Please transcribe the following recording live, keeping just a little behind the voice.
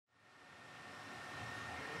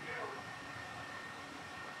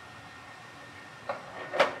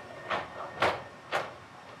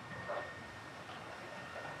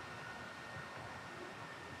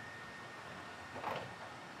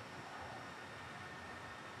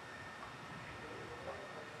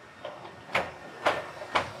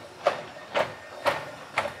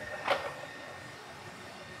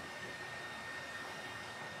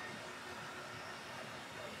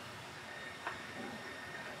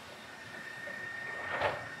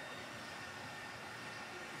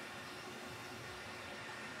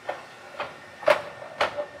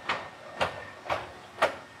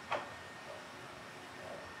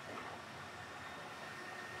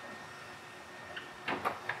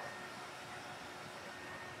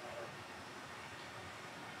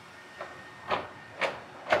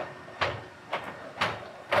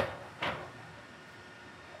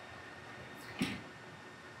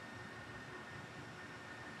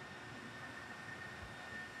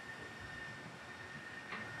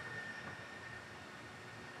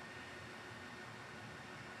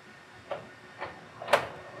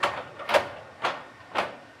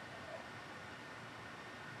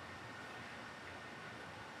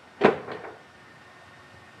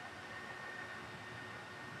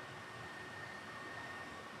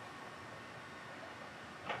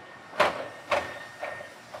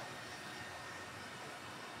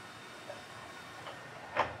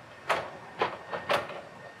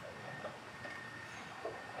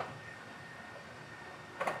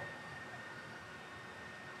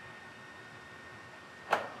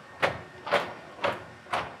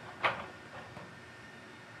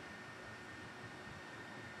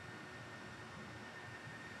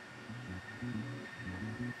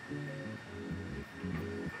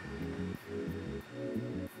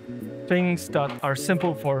Things that are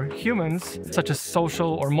simple for humans, such as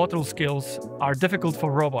social or motor skills, are difficult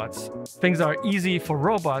for robots. Things that are easy for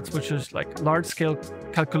robots, which is like large-scale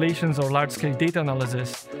calculations or large-scale data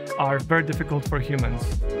analysis, are very difficult for humans.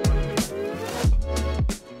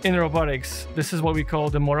 In robotics, this is what we call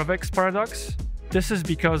the Moravec's paradox. This is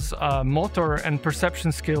because motor and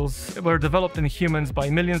perception skills were developed in humans by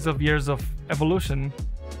millions of years of evolution.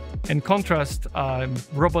 In contrast,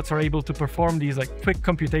 robots are able to perform these quick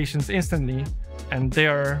computations instantly, and they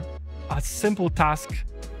are a simple task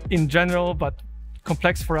in general, but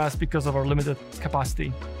complex for us because of our limited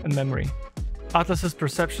capacity and memory. Atlas's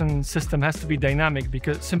perception system has to be dynamic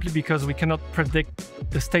simply because we cannot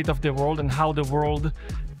predict the state of the world and how the world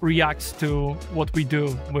reacts to what we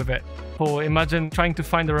do with it. So imagine trying to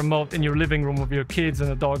find a remote in your living room with your kids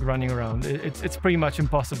and a dog running around. It's pretty much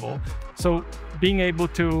impossible. So being able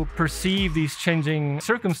to perceive these changing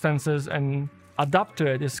circumstances and adapt to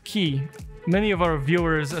it is key. Many of our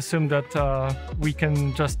viewers assume that we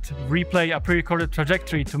can just replay a pre-recorded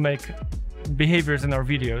trajectory to make behaviors in our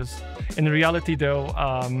videos. In reality, though,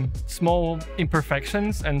 small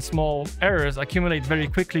imperfections and small errors accumulate very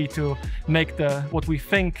quickly to make what we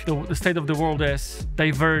think the state of the world is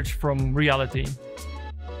diverge from reality.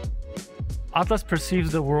 Atlas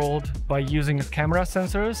perceives the world by using camera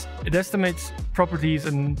sensors. It estimates properties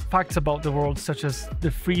and facts about the world, such as the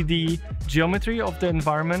 3D geometry of the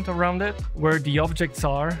environment around it, where the objects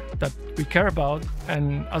are that we care about,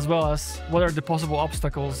 and as well as what are the possible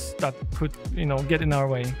obstacles that could, get in our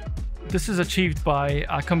way. This is achieved by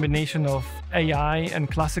a combination of AI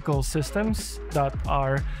and classical systems that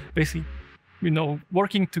are basically,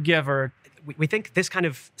 working together. We think this kind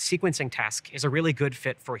of sequencing task is a really good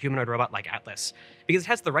fit for a humanoid robot like Atlas, because it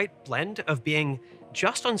has the right blend of being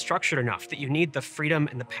just unstructured enough that you need the freedom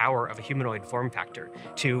and the power of a humanoid form factor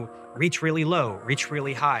to reach really low, reach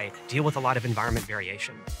really high, deal with a lot of environment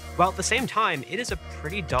variation. While at the same time, it is a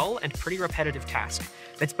pretty dull and pretty repetitive task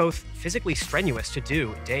that's both physically strenuous to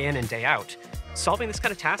do day in and day out. Solving this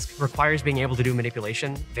kind of task requires being able to do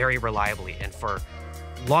manipulation very reliably and for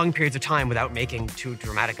long periods of time without making too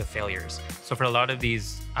dramatic of failures. So for a lot of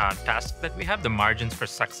these tasks that we have, the margins for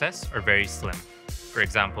success are very slim. For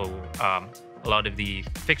example, a lot of the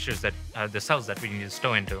fixtures that the cells that we need to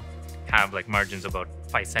stow into have margins about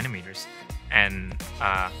 5 centimeters. And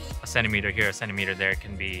a centimeter here, a centimeter there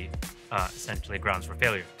can be essentially grounds for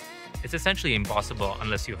failure. It's essentially impossible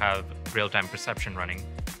unless you have real-time perception running,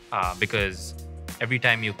 because every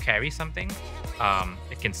time you carry something,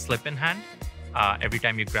 it can slip in hand. Every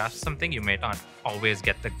time you grasp something, you may not always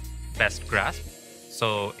get the best grasp.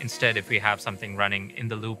 So instead, if we have something running in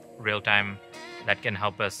the loop real-time that can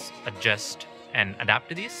help us adjust and adapt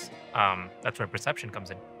to these, that's where perception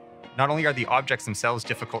comes in. Not only are the objects themselves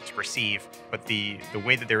difficult to perceive, but the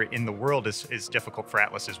way that they're in the world is difficult for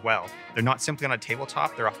Atlas as well. They're not simply on a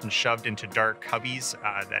tabletop, they're often shoved into dark cubbies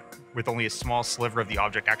with only a small sliver of the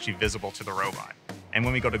object actually visible to the robot. And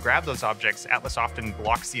when we go to grab those objects, Atlas often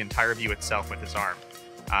blocks the entire view itself with his arm.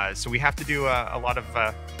 So we have to do a lot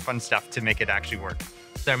of fun stuff to make it actually work.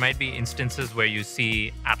 There might be instances where you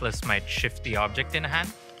see Atlas might shift the object in a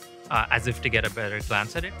hand as if to get a better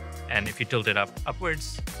glance at it. And if you tilt it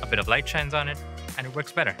upwards, a bit of light shines on it, and it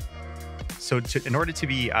works better. So in order to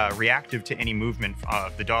be reactive to any movement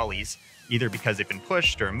of the dollies, either because they've been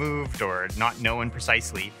pushed or moved or not known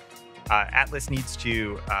precisely, Atlas needs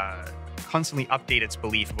to constantly update its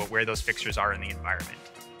belief about where those fixtures are in the environment.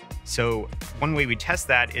 So one way we test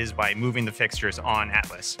that is by moving the fixtures on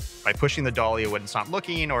Atlas, by pushing the dolly when it's not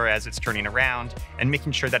looking or as it's turning around, and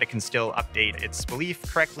making sure that it can still update its belief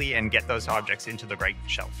correctly and get those objects into the right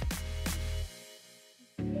shelf.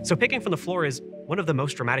 So picking from the floor is one of the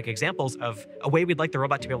most dramatic examples of a way we'd like the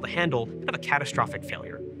robot to be able to handle kind of a catastrophic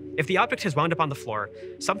failure. If the object has wound up on the floor,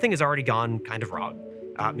 something has already gone kind of wrong.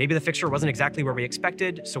 Maybe the fixture wasn't exactly where we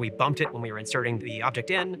expected, so we bumped it when we were inserting the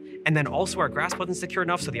object in, and then also our grasp wasn't secure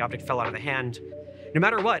enough, so the object fell out of the hand. No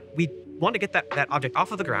matter what, we want to get that object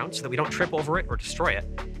off of the ground so that we don't trip over it or destroy it,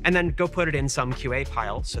 and then go put it in some QA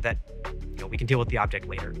pile so that we can deal with the object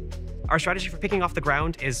later. Our strategy for picking off the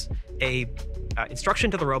ground is a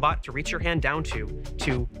instruction to the robot to reach your hand down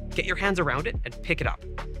to get your hands around it and pick it up.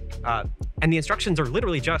 And the instructions are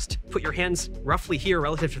literally just put your hands roughly here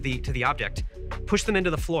relative to the object, push them into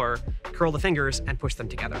the floor, curl the fingers, and push them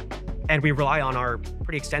together. And we rely on our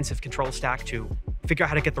pretty extensive control stack to figure out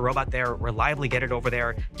how to get the robot there, reliably get it over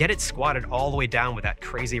there, get it squatted all the way down with that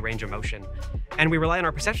crazy range of motion. And we rely on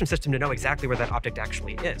our perception system to know exactly where that object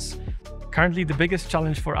actually is. Currently, the biggest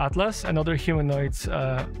challenge for Atlas and other humanoids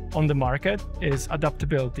on the market is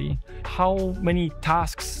adaptability. How many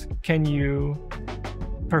tasks can you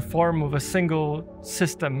perform with a single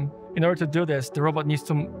system. In order to do this, the robot needs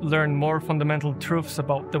to learn more fundamental truths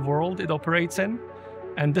about the world it operates in.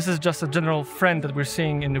 And this is just a general trend that we're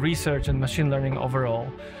seeing in research and machine learning overall.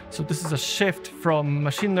 So this is a shift from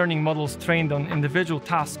machine learning models trained on individual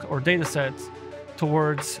tasks or data sets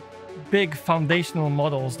towards big foundational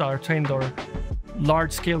models that are trained on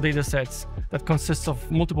large-scale data sets that consist of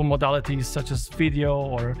multiple modalities such as video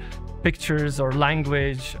or pictures or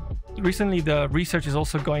language. Recently, the research is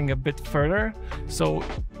also going a bit further. So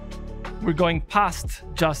we're going past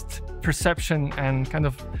just perception and kind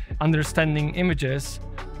of understanding images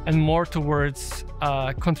and more towards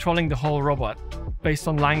controlling the whole robot based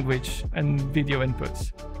on language and video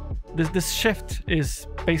inputs. This shift is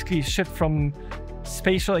basically a shift from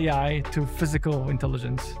spatial AI to physical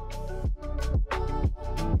intelligence.